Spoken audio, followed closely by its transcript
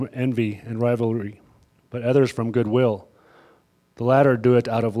envy and rivalry, but others from goodwill. The latter do it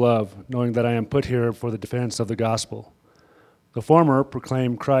out of love, knowing that I am put here for the defense of the gospel. The former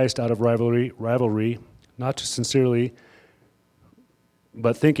proclaim Christ out of rivalry, not sincerely,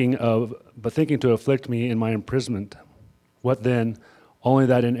 but thinking to afflict me in my imprisonment. What then? Only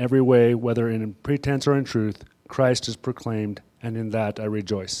that in every way, whether in pretense or in truth, Christ is proclaimed, and in that I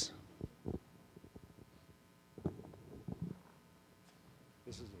rejoice.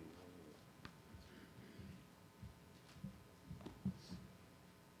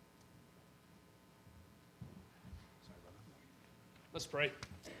 Let's pray.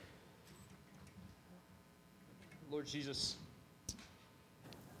 Lord Jesus,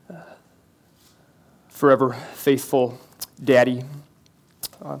 forever faithful Daddy,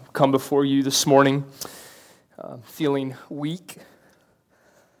 come before you this morning feeling weak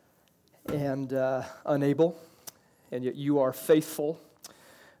and unable, and yet you are faithful,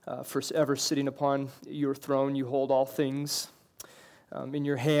 forever sitting upon your throne. You hold all things in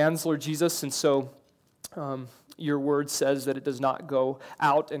your hands, Lord Jesus, and so your word says that it does not go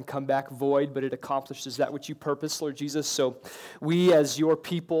out and come back void, but it accomplishes that which you purpose, Lord Jesus. So we as your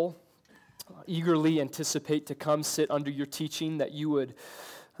people eagerly anticipate to come sit under your teaching, that you would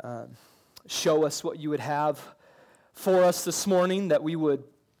show us what you would have for us this morning, that we would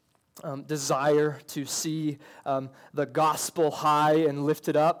desire to see the gospel high and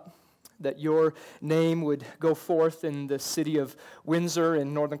lifted up, that your name would go forth in the city of Windsor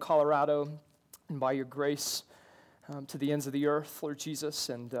in northern Colorado, and by your grace to the ends of the earth, Lord Jesus.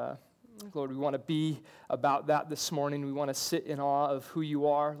 And Lord, we want to be about that this morning. We want to sit in awe of who you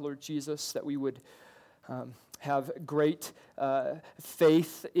are, Lord Jesus, that we would have great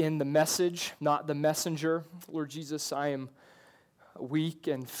faith in the message, not the messenger. Lord Jesus, I am weak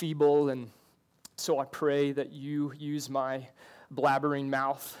and feeble, and so I pray that you use my blabbering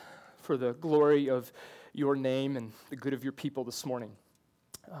mouth for the glory of your name and the good of your people this morning.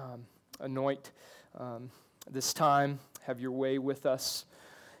 Anoint this time, have your way with us,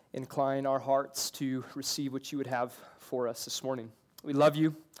 incline our hearts to receive what you would have for us this morning. We love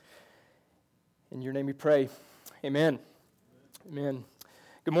you. In your name we pray. Amen. Amen.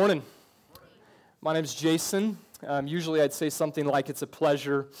 Good morning. My name's Jason. Usually I'd say something like it's a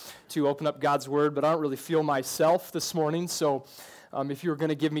pleasure to open up God's Word, but I don't really feel myself this morning, so if you were going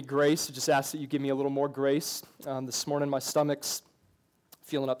to give me grace, I just ask that you give me a little more grace. This morning my stomach's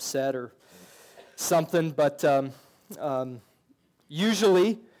feeling upset or something, but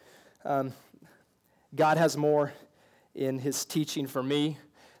usually God has more in his teaching for me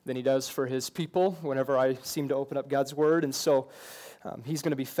than he does for his people whenever I seem to open up God's Word, and so he's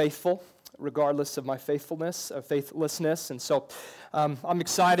going to be faithful regardless of my faithlessness, and so I'm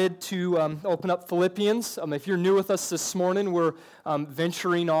excited to open up Philippians. If you're new with us this morning, we're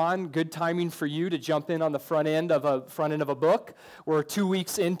venturing on. Good timing for you to jump in on the front end of a book. We're 2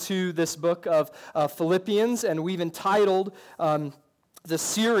 weeks into this book of Philippians, and we've entitled the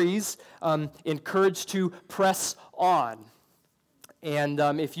series "Encouraged to Press On." And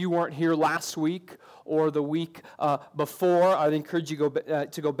if you weren't here last week or the week before, I'd encourage you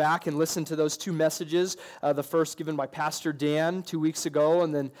to go back and listen to those two messages. The first given by Pastor Dan 2 weeks ago,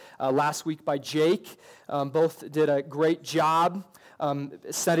 and then last week by Jake. Both did a great job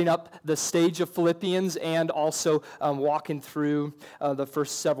setting up the stage of Philippians and also walking through the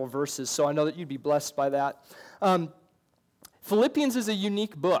first several verses. So I know that you'd be blessed by that. Philippians is a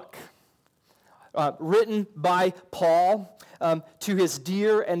unique book written by Paul to his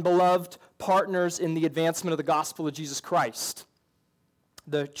dear and beloved partners in the advancement of the gospel of Jesus Christ,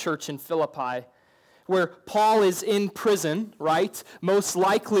 the church in Philippi, where Paul is in prison, right? Most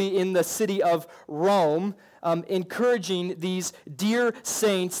likely in the city of Rome, encouraging these dear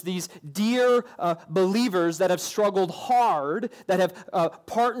saints, these dear believers that have struggled hard, that have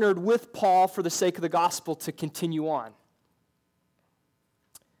partnered with Paul for the sake of the gospel to continue on.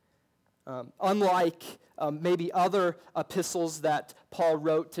 Unlike maybe other epistles that Paul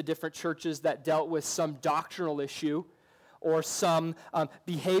wrote to different churches that dealt with some doctrinal issue or some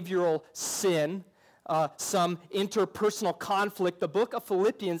behavioral sin, some interpersonal conflict, the book of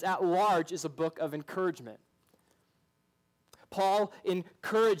Philippians at large is a book of encouragement. Paul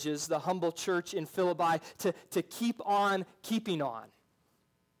encourages the humble church in Philippi to keep on keeping on.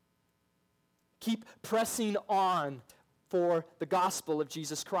 Keep pressing on for the gospel of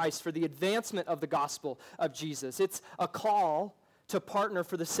Jesus Christ, for the advancement of the gospel of Jesus. It's a call to partner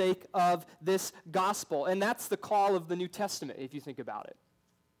for the sake of this gospel, and that's the call of the New Testament, if you think about it.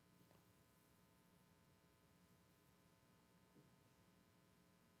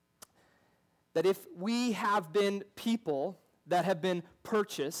 That if we have been people that have been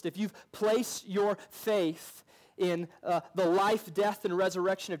purchased, if you've placed your faith in the life, death, and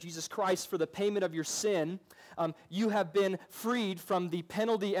resurrection of Jesus Christ for the payment of your sin, you have been freed from the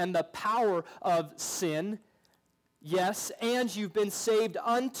penalty and the power of sin. Yes, and you've been saved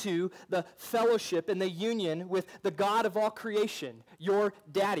unto the fellowship and the union with the God of all creation, your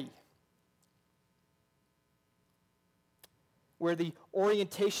daddy. Where the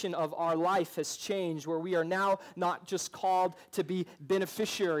orientation of our life has changed, where we are now not just called to be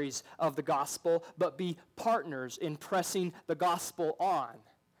beneficiaries of the gospel, but be partners in pressing the gospel on,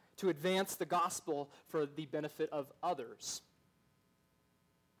 to advance the gospel for the benefit of others.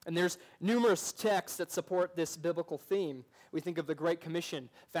 And there's numerous texts that support this biblical theme. We think of the Great Commission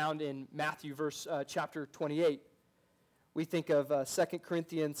found in Matthew chapter 28. We think of 2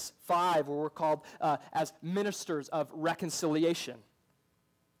 Corinthians 5, where we're called as ministers of reconciliation.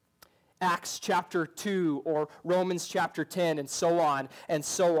 Acts chapter 2 or Romans chapter 10, and so on and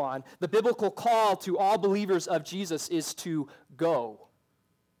so on. The biblical call to all believers of Jesus is to go.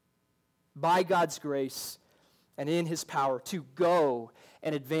 By God's grace and in his power, to go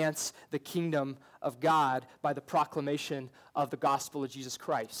and advance the kingdom of God by the proclamation of the gospel of Jesus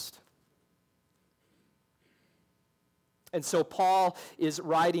Christ. And so Paul is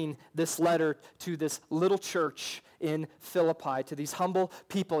writing this letter to this little church in Philippi, to these humble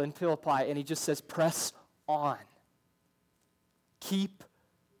people in Philippi, and he just says, press on. Keep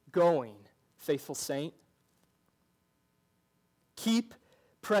going, faithful saint. Keep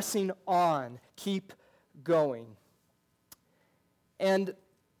pressing on. Keep going. And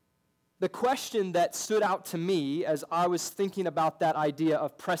the question that stood out to me as I was thinking about that idea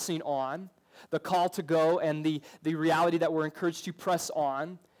of pressing on, the call to go and the reality that we're encouraged to press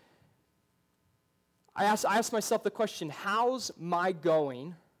on, I asked myself the question, how's my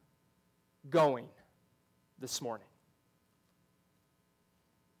going this morning?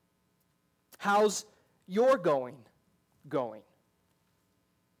 How's your going?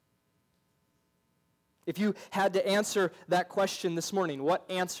 If you had to answer that question this morning, what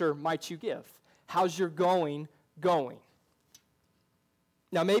answer might you give? How's your going?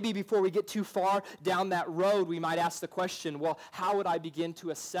 Now, maybe before we get too far down that road, we might ask the question, well, how would I begin to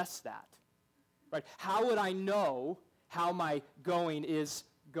assess that? Right? How would I know how my going is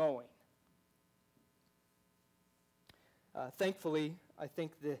going? Thankfully, I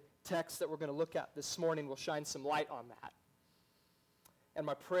think the text that we're going to look at this morning will shine some light on that. And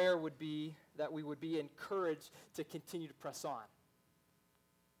my prayer would be that we would be encouraged to continue to press on.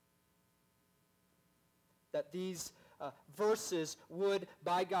 That these verses would,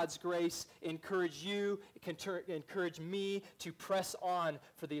 by God's grace, encourage you, encourage me to press on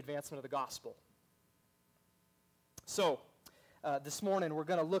for the advancement of the gospel. So, this morning we're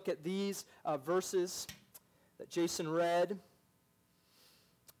going to look at these verses that Jason read,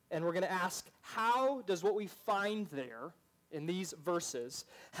 and we're going to ask, how does what we find there in these verses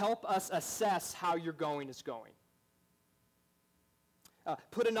help us assess how your going is going?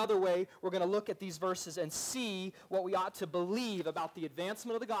 Put another way, we're going to look at these verses and see what we ought to believe about the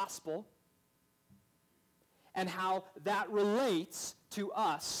advancement of the gospel and how that relates to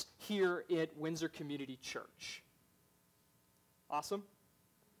us here at Windsor Community Church. Awesome?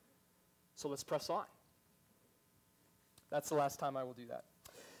 So let's press on. That's the last time I will do that.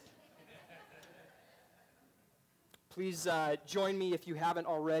 Please join me if you haven't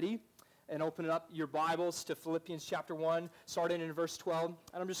already and open up your Bibles to Philippians chapter 1, starting in verse 12.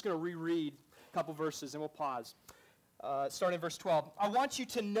 And I'm just going to reread a couple verses and we'll pause. Starting in verse 12. I want you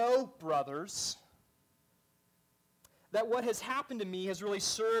to know, brothers, that what has happened to me has really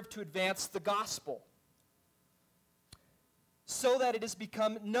served to advance the gospel, so that it has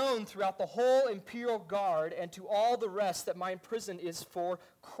become known throughout the whole imperial guard and to all the rest that my imprisonment is for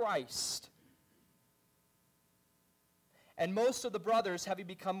Christ. And most of the brothers, having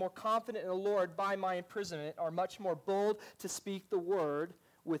become more confident in the Lord by my imprisonment, are much more bold to speak the word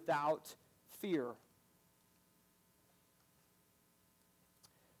without fear.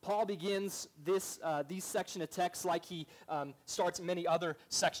 Paul begins these section of text like he starts many other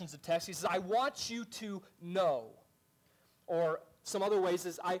sections of text. He says, I want you to know. Or some other ways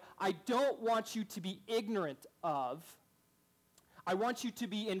is, I don't want you to be ignorant of. I want you to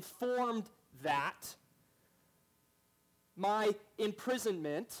be informed that my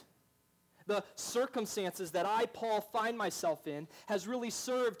imprisonment, the circumstances that I, Paul, find myself in, has really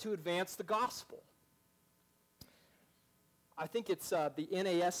served to advance the gospel. I think it's the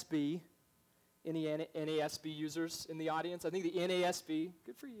NASB, any NASB users in the audience? I think the NASB,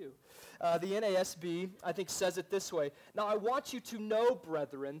 good for you. The NASB, I think, says it this way. Now I want you to know,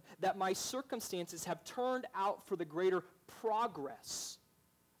 brethren, that my circumstances have turned out for the greater progress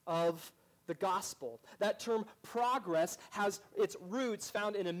of the gospel. That term progress has its roots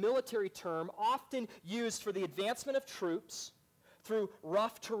found in a military term often used for the advancement of troops through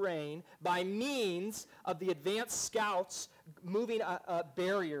rough terrain by means of the advanced scouts moving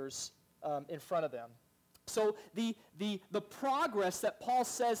barriers in front of them. So the progress that Paul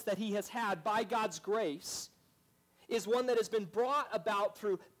says that he has had by God's grace is one that has been brought about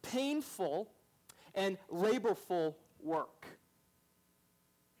through painful and laborful work.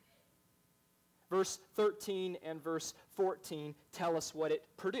 Verse 13 and verse 14 tell us what it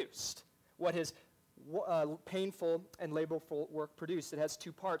produced, what his painful and laborful work produced. It has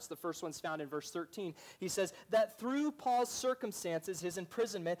two parts. The first one's found in verse 13. He says that through Paul's circumstances, his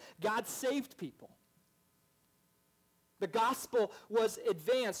imprisonment, God saved people. The gospel was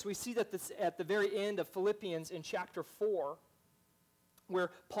advanced. We see that this at the very end of Philippians in chapter 4, where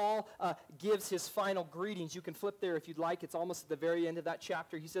Paul gives his final greetings. You can flip there if you'd like. It's almost at the very end of that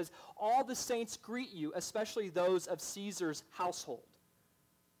chapter. He says, all the saints greet you, especially those of Caesar's household.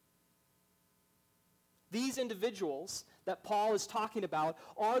 These individuals that Paul is talking about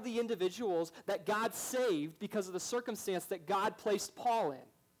are the individuals that God saved because of the circumstance that God placed Paul in.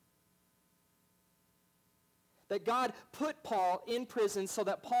 That God put Paul in prison so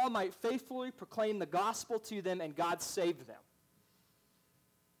that Paul might faithfully proclaim the gospel to them, and God saved them.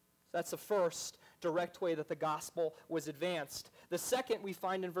 That's the first direct way that the gospel was advanced. The second we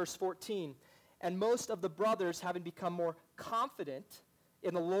find in verse 14. And most of the brothers, having become more confident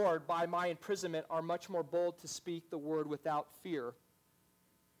in the Lord by my imprisonment, are much more bold to speak the word without fear.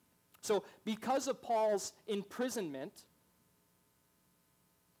 So because of Paul's imprisonment,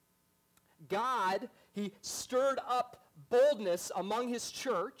 God, he stirred up boldness among his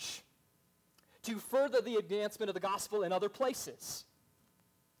church to further the advancement of the gospel in other places.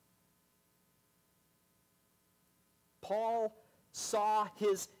 Paul saw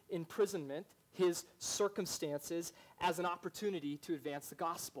his imprisonment, his circumstances, as an opportunity to advance the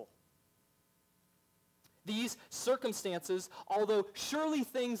gospel. These circumstances, although surely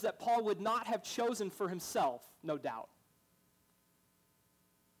things that Paul would not have chosen for himself, no doubt,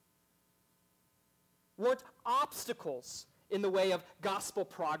 weren't obstacles in the way of gospel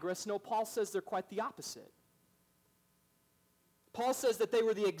progress. No, Paul says they're quite the opposite. Paul says that they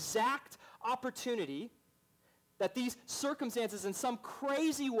were the exact opportunity, that these circumstances in some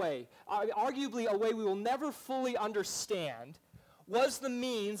crazy way, arguably a way we will never fully understand, was the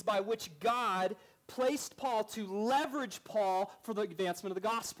means by which God placed Paul to leverage Paul for the advancement of the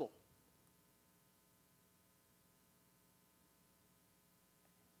gospel.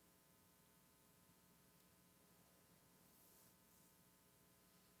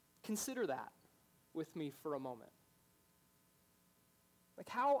 Consider that with me for a moment. Like,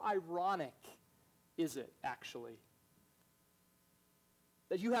 how ironic is it, actually,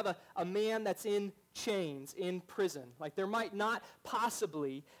 that you have a man that's in chains, in prison? Like, there might not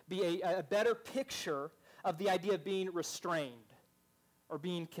possibly be a better picture of the idea of being restrained or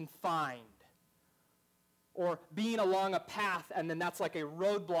being confined or being along a path and then that's like a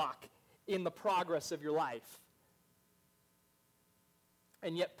roadblock in the progress of your life.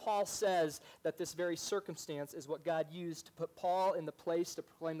 And yet Paul says that this very circumstance is what God used to put Paul in the place to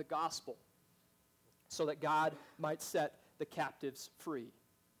proclaim the gospel so that God might set the captives free.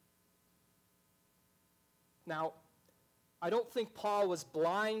 Now, I don't think Paul was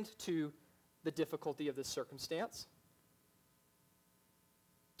blind to the difficulty of this circumstance.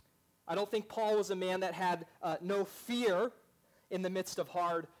 I don't think Paul was a man that had no fear in the midst of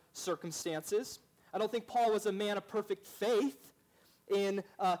hard circumstances. I don't think Paul was a man of perfect faith in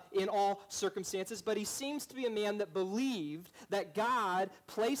all circumstances, but he seems to be a man that believed that God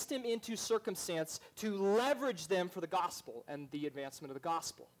placed him into circumstance to leverage them for the gospel and the advancement of the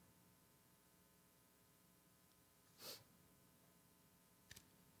gospel.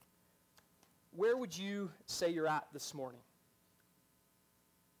 Where would you say you're at this morning?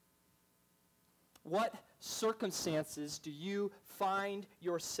 What circumstances do you find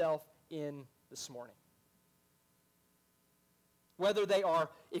yourself in this morning? Whether they are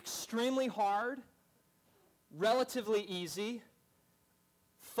extremely hard, relatively easy,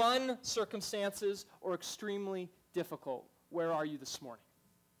 fun circumstances, or extremely difficult, where are you this morning?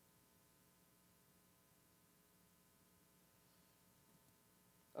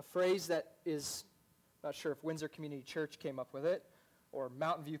 A phrase that is, I'm not sure if Windsor Community Church came up with it, or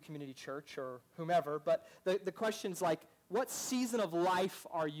Mountain View Community Church, or whomever, but the question's like, what season of life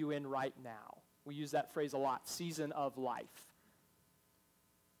are you in right now? We use that phrase a lot, season of life.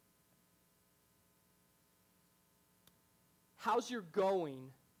 How's your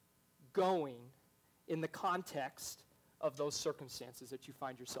going in the context of those circumstances that you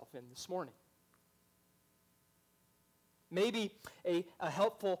find yourself in this morning. Maybe a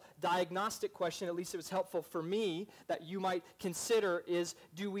helpful diagnostic question, at least it was helpful for me, that you might consider is,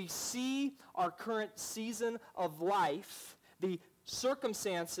 do we see our current season of life, the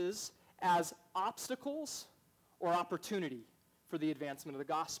circumstances, as obstacles or opportunity for the advancement of the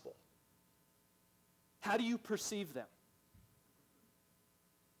gospel? How do you perceive them?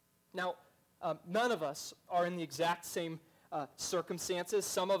 Now, none of us are in the exact same circumstances.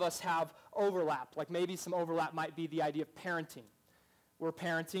 Some of us have overlap. Like maybe some overlap might be the idea of parenting. We're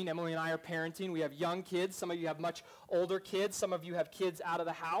parenting. Emily and I are parenting. We have young kids. Some of you have much older kids. Some of you have kids out of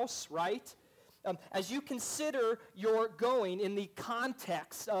the house, right? As you consider your going in the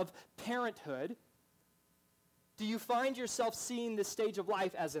context of parenthood, do you find yourself seeing this stage of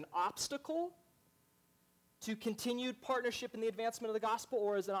life as an obstacle to continued partnership in the advancement of the gospel,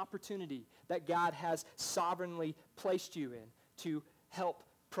 or as an opportunity that God has sovereignly placed you in to help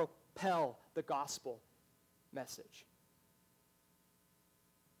propel the gospel message?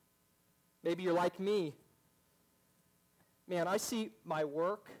 Maybe you're like me. Man, I see my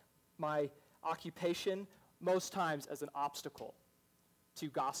work, my occupation, most times as an obstacle to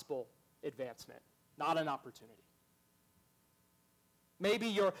gospel advancement, not an opportunity. Maybe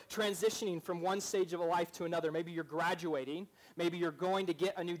you're transitioning from one stage of a life to another. Maybe you're graduating. Maybe you're going to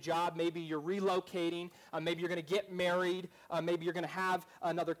get a new job. Maybe you're relocating. Maybe you're going to get married. Maybe you're going to have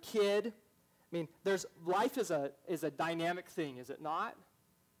another kid. I mean, life is a dynamic thing, is it not?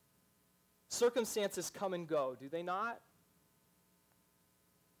 Circumstances come and go, do they not?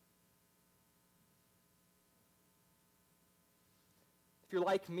 If you're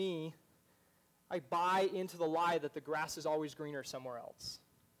like me, I buy into the lie that the grass is always greener somewhere else.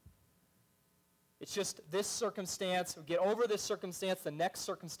 It's just this circumstance, we get over this circumstance, the next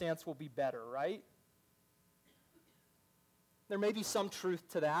circumstance will be better, right? There may be some truth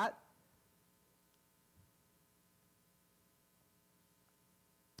to that.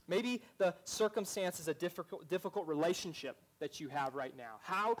 Maybe the circumstance is a difficult relationship that you have right now.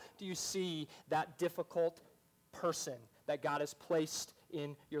 How do you see that difficult person that God has placed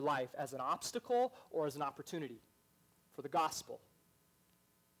in your life, as an obstacle or as an opportunity for the gospel?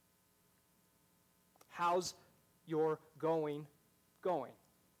 How's your going?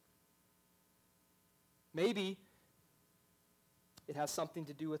 Maybe it has something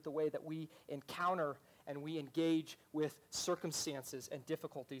to do with the way that we encounter and we engage with circumstances and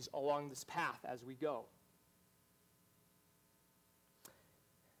difficulties along this path as we go.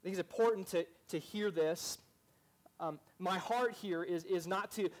 I think it's important to hear this. My heart here is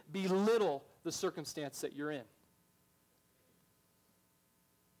not to belittle the circumstance that you're in.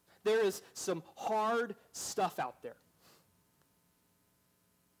 There is some hard stuff out there.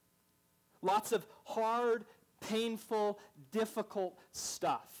 Lots of hard, painful, difficult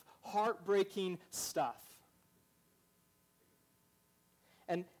stuff. Heartbreaking stuff.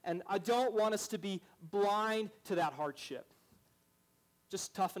 And I don't want us to be blind to that hardship.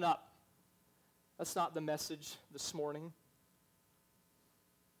 Just toughen up. That's not the message this morning.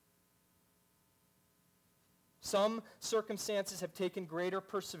 Some circumstances have taken greater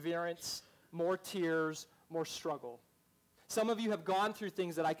perseverance, more tears, more struggle. Some of you have gone through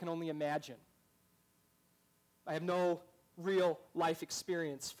things that I can only imagine. I have no real life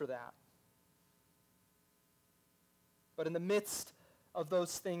experience for that. But in the midst of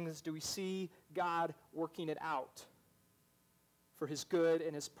those things, do we see God working it out for his good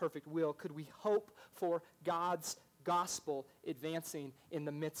and his perfect will? Could we hope for God's gospel advancing in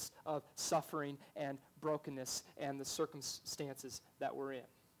the midst of suffering and brokenness and the circumstances that we're in?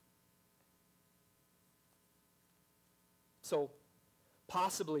 So,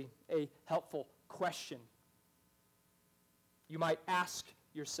 possibly a helpful question you might ask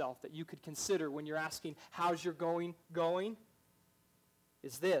yourself, that you could consider when you're asking, how's your going,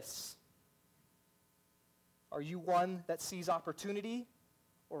 is this: are you one that sees opportunity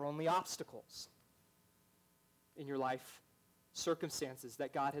or only obstacles in your life circumstances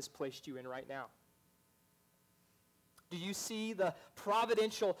that God has placed you in right now? Do you see the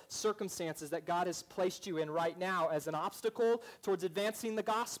providential circumstances that God has placed you in right now as an obstacle towards advancing the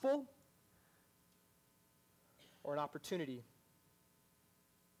gospel, or an opportunity?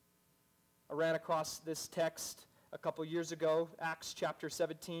 I ran across this text a couple years ago, Acts chapter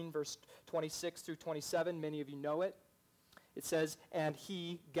 17, verse 26 through 27. Many of you know it. It says, "And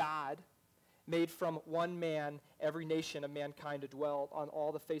he, God, made from one man every nation of mankind to dwell on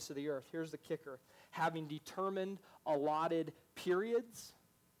all the face of the earth." Here's the kicker. "Having determined allotted periods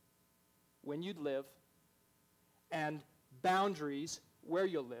when you'd live, and boundaries where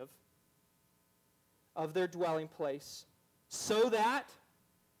you'll live, of their dwelling place, so that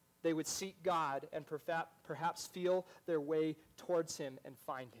they would seek God and perhaps feel their way towards him and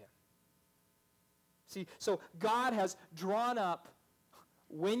find him. See, so God has drawn up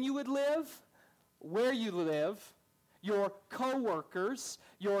when you would live, where you live, your co-workers,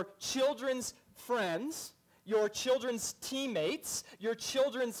 your children's friends, your children's teammates, your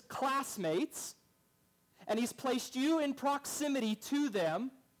children's classmates, and he's placed you in proximity to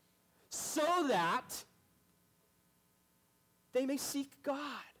them so that they may seek God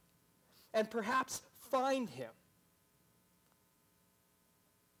and perhaps find him.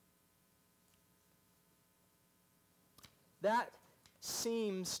 That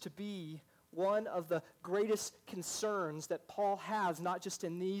seems to be one of the greatest concerns that Paul has, not just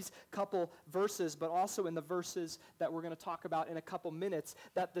in these couple verses, but also in the verses that we're going to talk about in a couple minutes,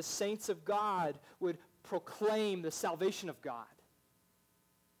 that the saints of God would proclaim the salvation of God.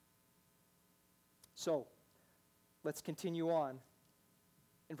 So, let's continue on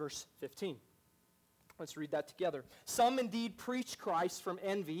in verse 15. Let's read that together. Some indeed preach Christ from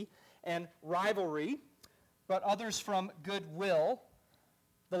envy and rivalry, but others from goodwill.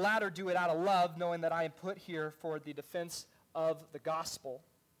 The latter do it out of love, knowing that I am put here for the defense of the gospel.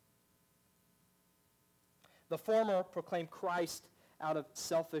 The former proclaim Christ out of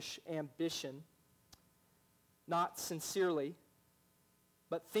selfish ambition, not sincerely,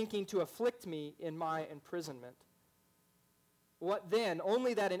 but thinking to afflict me in my imprisonment. What then?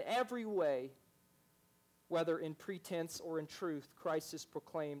 Only that in every way, whether in pretense or in truth, Christ is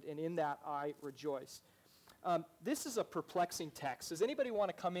proclaimed, and in that I rejoice. This is a perplexing text. Does anybody want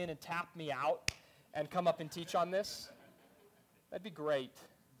to come in and tap me out and come up and teach on this? That'd be great.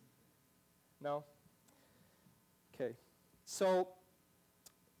 No? Okay. So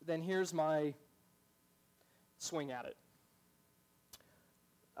then here's my swing at it.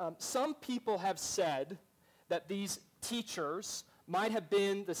 Some people have said that these teachers might have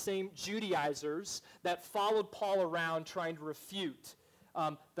been the same Judaizers that followed Paul around trying to refute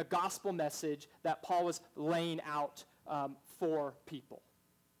the gospel message that Paul was laying out for people.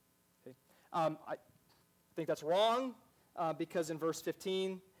 Okay. I think that's wrong because in verse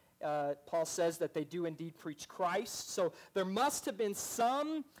 15, Paul says that they do indeed preach Christ. So there must have been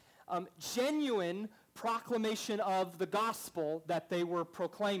some genuine proclamation of the gospel that they were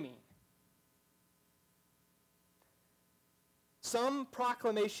proclaiming. Some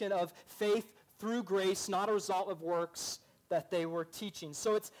proclamation of faith through grace, not a result of works, that they were teaching.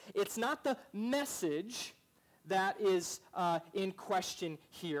 So it's not the message that is in question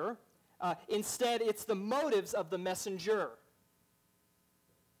here. Instead, it's the motives of the messenger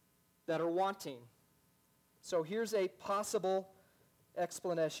that are wanting. So here's a possible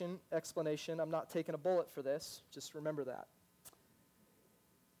explanation. I'm not taking a bullet for this. Just remember that.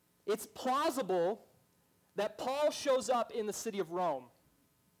 It's plausible that Paul shows up in the city of Rome,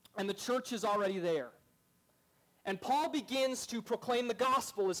 and the church is already there. And Paul begins to proclaim the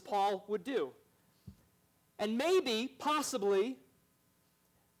gospel as Paul would do. And maybe, possibly,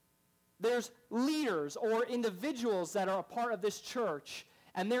 there's leaders or individuals that are a part of this church,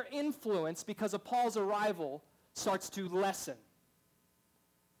 and their influence, because of Paul's arrival, starts to lessen.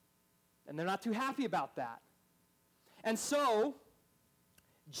 And they're not too happy about that. And so,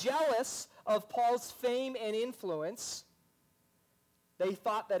 jealous of Paul's fame and influence, they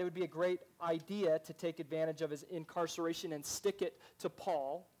thought that it would be a great idea to take advantage of his incarceration and stick it to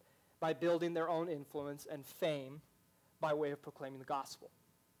Paul by building their own influence and fame by way of proclaiming the gospel.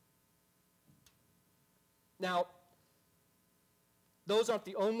 Now, those aren't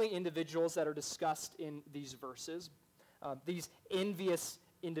the only individuals that are discussed in these verses. These envious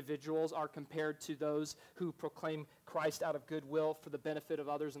individuals are compared to those who proclaim Christ out of goodwill for the benefit of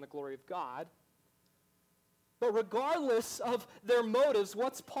others and the glory of God. But regardless of their motives,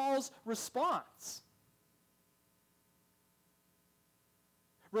 what's Paul's response?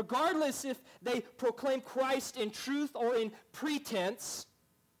 Regardless if they proclaim Christ in truth or in pretense,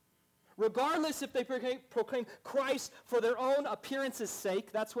 regardless if they proclaim Christ for their own appearance's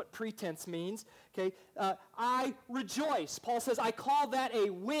sake, that's what pretense means, okay? I rejoice. Paul says, I call that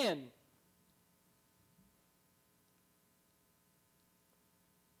a win.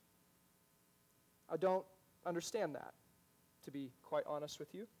 I don't understand that, to be quite honest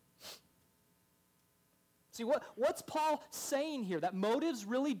with you. See, what's Paul saying here? That motives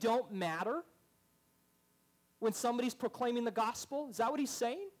really don't matter when somebody's proclaiming the gospel? Is that what he's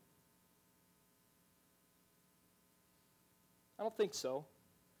saying? I don't think so.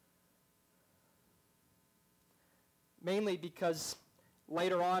 Mainly because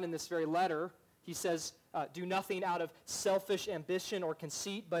later on in this very letter, he says Do nothing out of selfish ambition or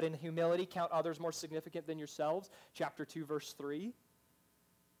conceit, but in humility count others more significant than yourselves. Chapter 2, verse 3.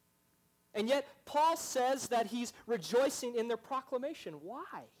 And yet, Paul says that he's rejoicing in their proclamation.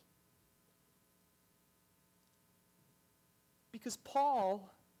 Why? Because Paul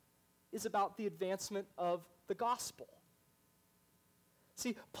is about the advancement of the gospel.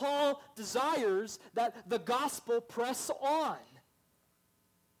 See, Paul desires that the gospel press on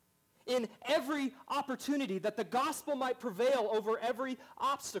in every opportunity, that the gospel might prevail over every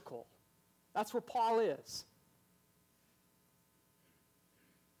obstacle. That's where Paul is.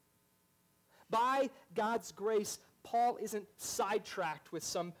 By God's grace, Paul isn't sidetracked with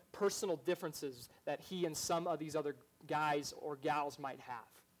some personal differences that he and some of these other guys or gals might have.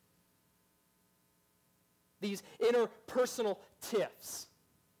 These interpersonal tiffs.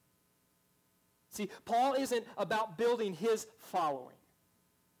 See, Paul isn't about building his following.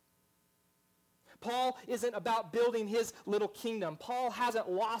 Paul isn't about building his little kingdom. Paul hasn't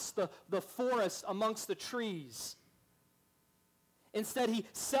lost the forest amongst the trees. Instead, he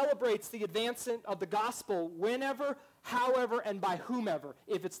celebrates the advancement of the gospel whenever, however, and by whomever,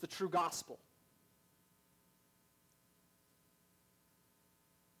 if it's the true gospel.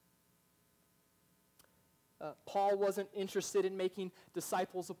 Paul wasn't interested in making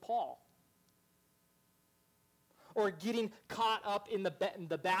disciples of Paul, or getting caught up in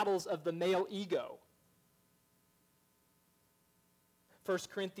the battles of the male ego. 1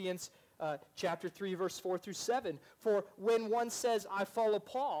 Corinthians chapter 3, verse 4 through 7. For when one says, I follow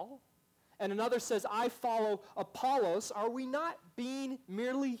Paul, and another says, I follow Apollos, are we not being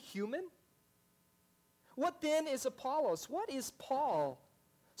merely human? What then is Apollos? What is Paul?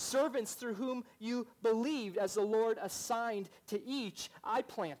 Servants through whom you believed, as the Lord assigned to each. I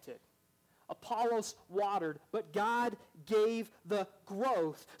planted, Apollos watered, but God gave the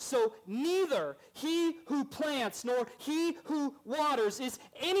growth. So neither he who plants nor he who waters is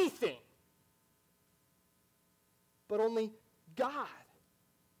anything, but only God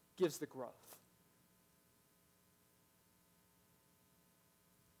gives the growth.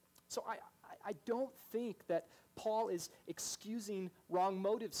 So I don't think that Paul is excusing wrong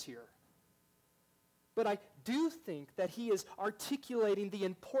motives here. But I do think that he is articulating the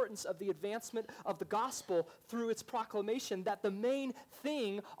importance of the advancement of the gospel through its proclamation, that the main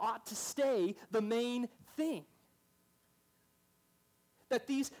thing ought to stay the main thing. That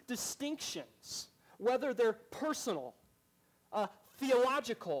these distinctions, whether they're personal,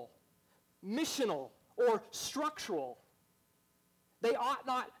 theological, missional, or structural, they ought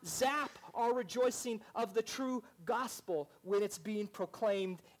not zap our rejoicing of the true gospel when it's being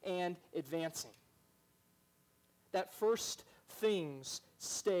proclaimed and advancing. That first things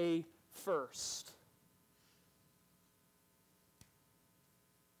stay first.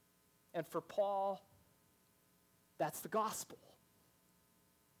 And for Paul, that's the gospel.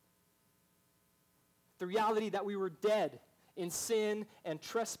 The reality that we were dead in sin and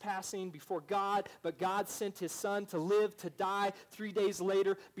trespassing before God, but God sent his Son to live, to die, 3 days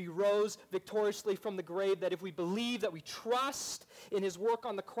later, be rose victoriously from the grave, that if we believe, that we trust in his work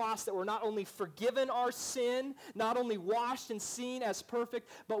on the cross, that we're not only forgiven our sin, not only washed and seen as perfect,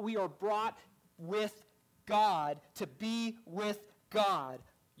 but we are brought with God to be with God,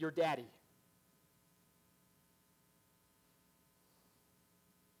 your daddy.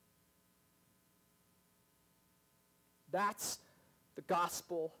 That's the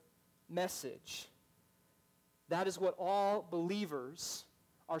gospel message. That is what all believers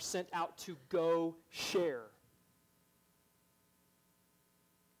are sent out to go share.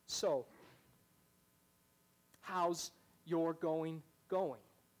 So, how's your going?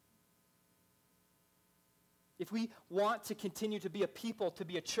 If we want to continue to be a people, to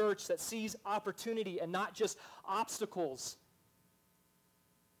be a church that sees opportunity and not just obstacles,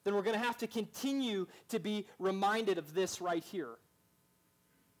 then we're going to have to continue to be reminded of this right here.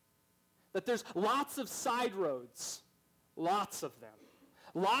 That there's lots of side roads, lots of them,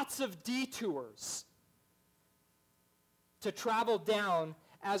 lots of detours to travel down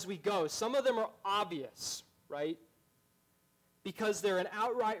as we go. Some of them are obvious, right? Because they're an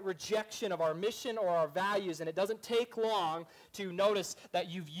outright rejection of our mission or our values, and it doesn't take long to notice that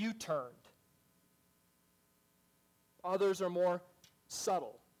you've U-turned. Others are more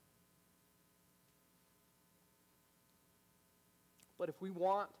subtle. But if we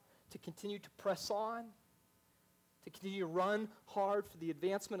want to continue to press on, to continue to run hard for the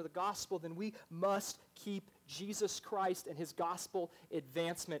advancement of the gospel, then we must keep Jesus Christ and his gospel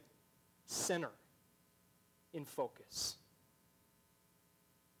advancement center in focus.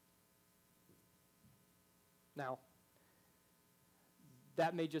 Now,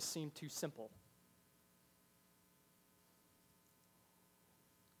 that may just seem too simple.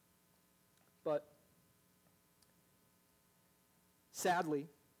 But sadly,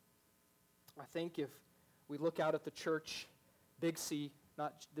 I think if we look out at the church, Big C,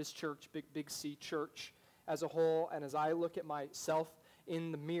 not this church, Big C church as a whole, and as I look at myself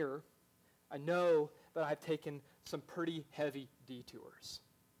in the mirror, I know that I've taken some pretty heavy detours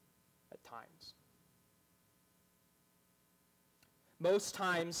at times. Most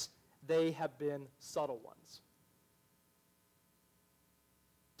times, they have been subtle ones.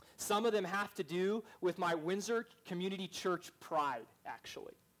 Some of them have to do with my Windsor Community Church pride,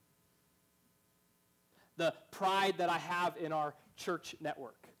 actually. The pride that I have in our church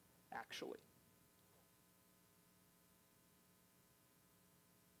network, actually.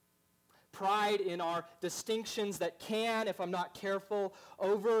 Pride in our distinctions that can, if I'm not careful,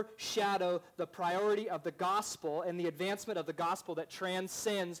 overshadow the priority of the gospel and the advancement of the gospel that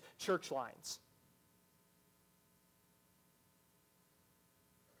transcends church lines.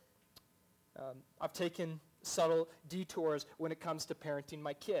 I've taken subtle detours when it comes to parenting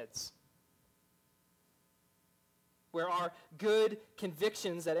my kids, where our good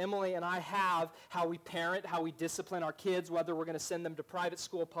convictions that Emily and I have, how we parent, how we discipline our kids, whether we're going to send them to private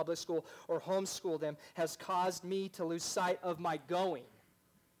school, public school, or homeschool them, has caused me to lose sight of my going,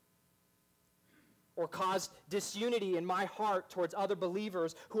 or caused disunity in my heart towards other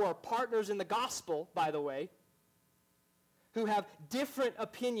believers who are partners in the gospel, by the way, who have different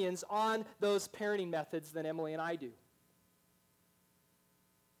opinions on those parenting methods than Emily and I do.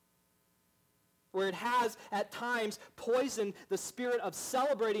 Where it has, at times, poisoned the spirit of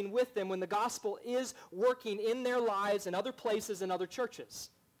celebrating with them when the gospel is working in their lives and other places and other churches.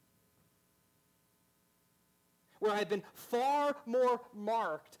 Where I've been far more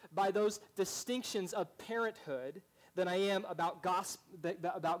marked by those distinctions of parenthood than I am about God's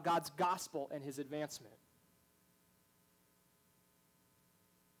gospel and his advancement.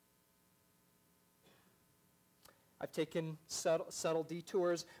 I've taken subtle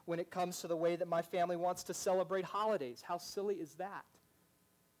detours when it comes to the way that my family wants to celebrate holidays. How silly is that?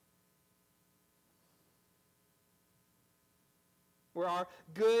 Where our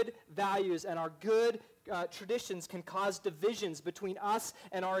good values and our good traditions can cause divisions between us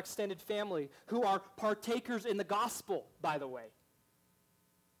and our extended family, who are partakers in the gospel, by the way.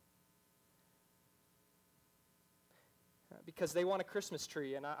 Because they want a Christmas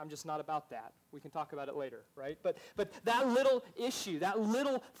tree, and I'm just not about that. We can talk about it later, right? But that little issue, that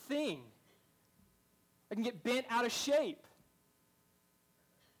little thing, I can get bent out of shape.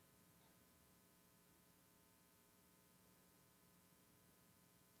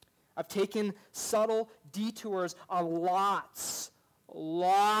 I've taken subtle detours on lots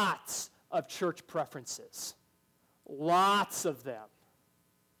of church preferences. Lots of them.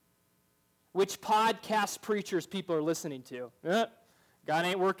 Which podcast preachers people are listening to. God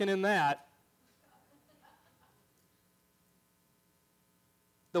ain't working in that.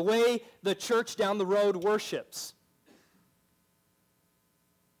 The way the church down the road worships.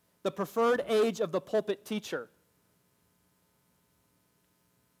 The preferred age of the pulpit teacher.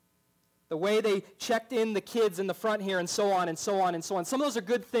 The way they checked in the kids in the front here, and so on and so on and so on. Some of those are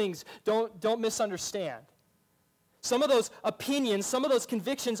good things. Don't misunderstand. Some of those opinions, some of those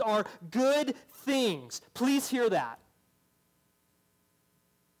convictions are good things. Please hear that.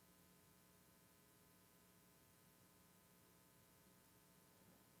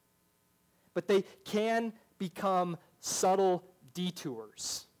 But they can become subtle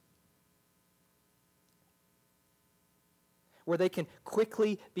detours, where they can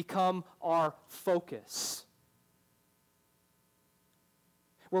quickly become our focus.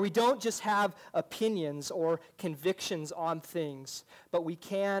 Where we don't just have opinions or convictions on things, but we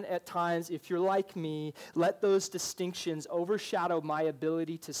can at times, if you're like me, let those distinctions overshadow my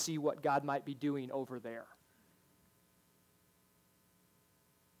ability to see what God might be doing over there.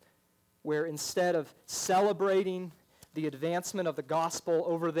 Where instead of celebrating the advancement of the gospel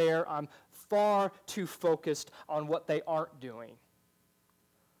over there, I'm far too focused on what they aren't doing,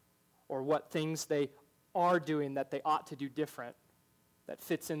 or what things they are doing that they ought to do different, that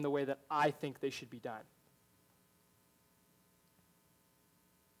fits in the way that I think they should be done.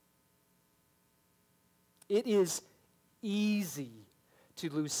 It is easy to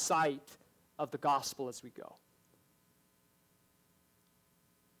lose sight of the gospel as we go.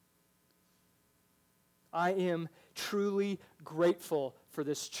 I am truly grateful for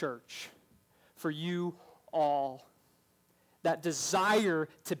this church, for you all, that desire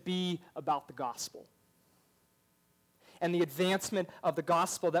to be about the gospel and the advancement of the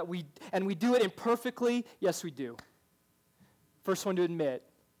gospel that we do it imperfectly. Yes, we do. First one to admit,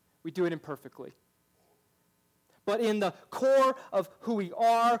 we do it imperfectly. But in the core of who we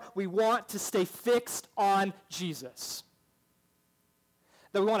are, we want to stay fixed on Jesus.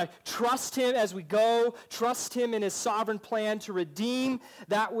 That we want to trust him as we go, trust him in his sovereign plan to redeem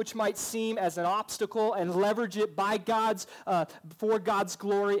that which might seem as an obstacle and leverage it for God's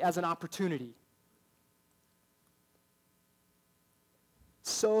glory as an opportunity.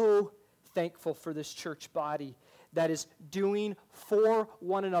 So thankful for this church body that is doing for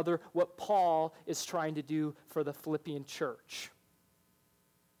one another what Paul is trying to do for the Philippian church.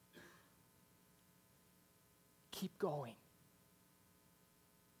 Keep going.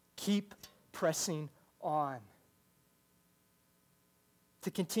 Keep pressing on.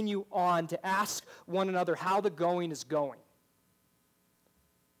 To continue on, to ask one another how the going is going.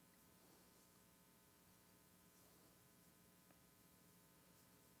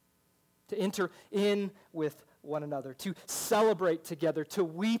 To enter in with one another, to celebrate together, to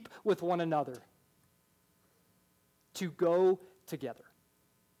weep with one another, to go together.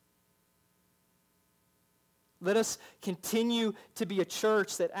 Let us continue to be a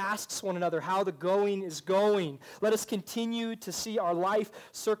church that asks one another how the going is going. Let us continue to see our life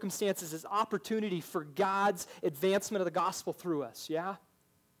circumstances as opportunity for God's advancement of the gospel through us, yeah?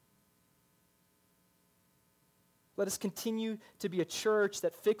 Let us continue to be a church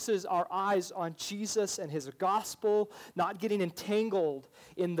that fixes our eyes on Jesus and his gospel, not getting entangled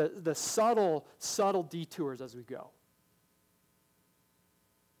in the subtle detours as we go.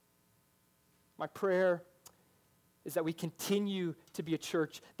 My prayer is that we continue to be a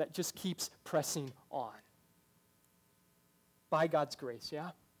church that just keeps pressing on. By God's grace,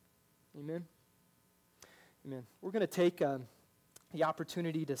 yeah? Amen? Amen. We're going to take the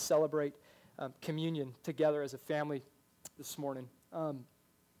opportunity to celebrate communion together as a family this morning.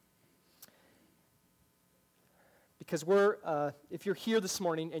 Because if you're here this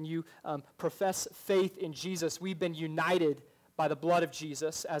morning and you profess faith in Jesus, we've been united by the blood of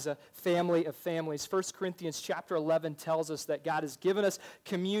Jesus as a family of families. 1 Corinthians chapter 11 tells us that God has given us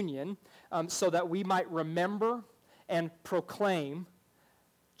communion so that we might remember and proclaim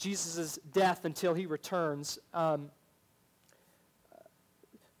Jesus' death until he returns.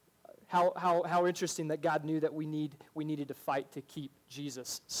 How interesting that God knew that we needed to fight to keep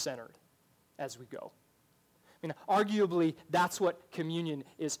Jesus centered as we go. I mean, arguably, that's what communion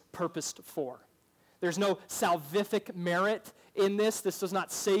is purposed for. There's no salvific merit in this. This does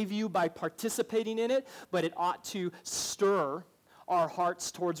not save you by participating in it, but it ought to stir our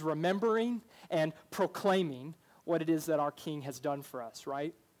hearts towards remembering and proclaiming what it is that our King has done for us,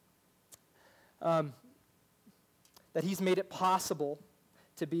 right? That he's made it possible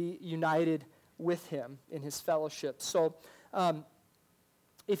to be united with him in his fellowship. So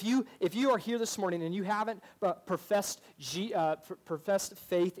if you are here this morning and you haven't professed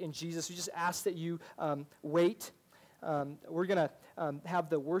faith in Jesus, we just ask that you wait. We're going to have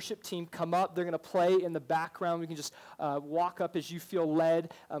the worship team come up. They're going to play in the background. We can just walk up as you feel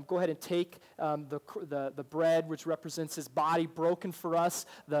led. Go ahead and take the bread, which represents his body broken for us,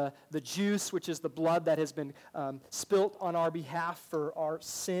 the juice, which is the blood that has been spilt on our behalf for our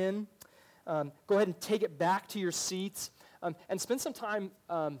sin. Go ahead and take it back to your seats and spend some time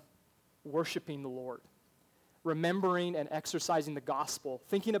worshiping the Lord, remembering and exercising the gospel,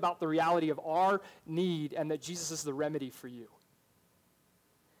 thinking about the reality of our need and that Jesus is the remedy for you.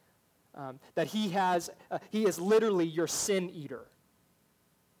 That he is literally your sin eater.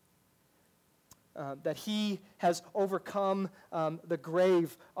 That he has overcome the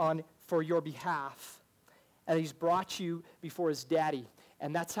grave for your behalf. And he's brought you before his daddy.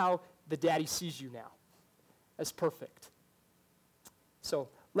 And that's how the daddy sees you now, as perfect. So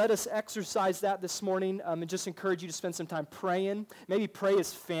let us exercise that this morning and just encourage you to spend some time praying. Maybe pray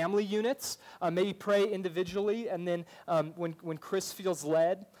as family units. Maybe pray individually. And then when Chris feels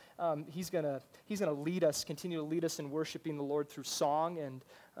led, he's gonna lead us, continue to lead us in worshiping the Lord through song, and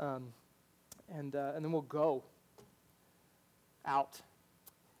then we'll go out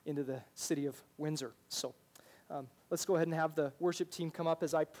into the city of Windsor. So let's go ahead and have the worship team come up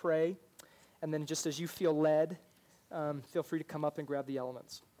as I pray, and then just as you feel led, feel free to come up and grab the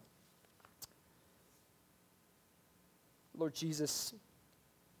elements. Lord Jesus,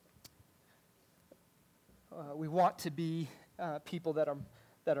 we want to be people that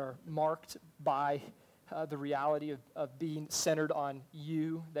are marked by the reality of being centered on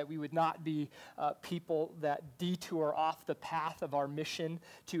you, that we would not be people that detour off the path of our mission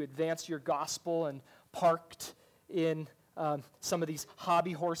to advance your gospel and parked in some of these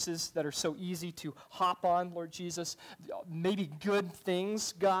hobby horses that are so easy to hop on, Lord Jesus. Maybe good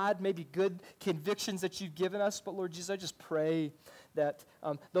things, God, maybe good convictions that you've given us, but Lord Jesus, I just pray that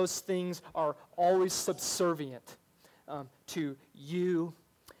those things are always subservient to you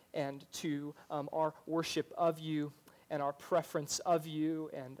and to our worship of you and our preference of you.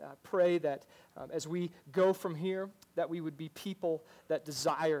 And pray that as we go from here, that we would be people that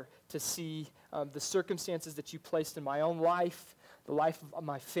desire to see the circumstances that you placed in my own life, the life of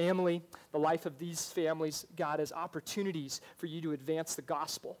my family, the life of these families, God, as opportunities for you to advance the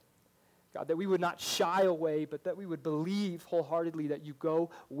gospel. God, that we would not shy away, but that we would believe wholeheartedly that you go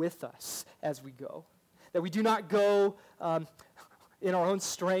with us as we go. That we do not go in our own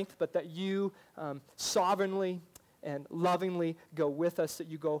strength, but that you sovereignly and lovingly go with us, that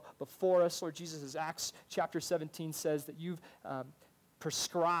you go before us, Lord Jesus, as Acts chapter 17 says, that you've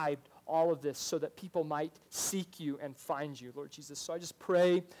prescribed all of this so that people might seek you and find you, Lord Jesus. So I just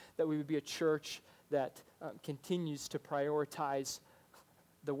pray that we would be a church that continues to prioritize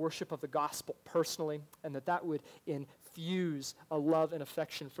the worship of the gospel personally, and that would infuse a love and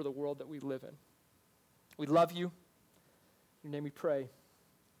affection for the world that we live in. We love you. In your name we pray.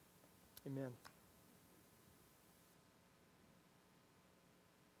 Amen.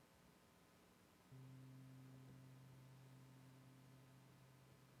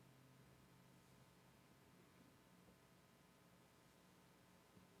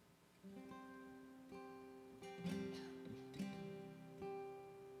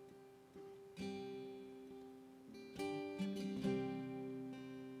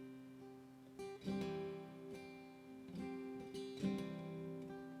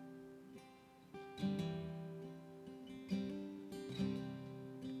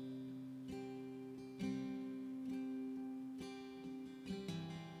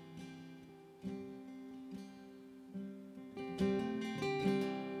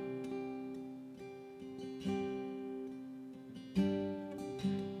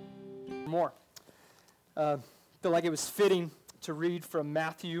 More. Feel like it was fitting to read from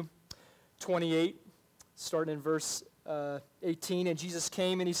Matthew 28, starting in verse 18. And Jesus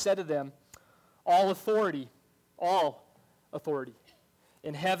came and he said to them, all authority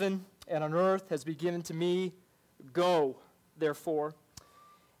in heaven and on earth has been given to me. Go, therefore,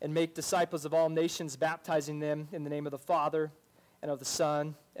 and make disciples of all nations, baptizing them in the name of the Father and of the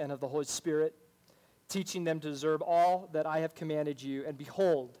Son and of the Holy Spirit, teaching them to observe all that I have commanded you. And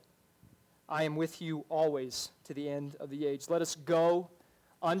behold, I am with you always to the end of the age. Let us go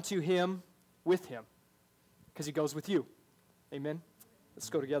unto him with him, because he goes with you. Amen. Let's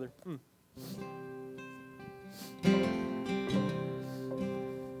go together.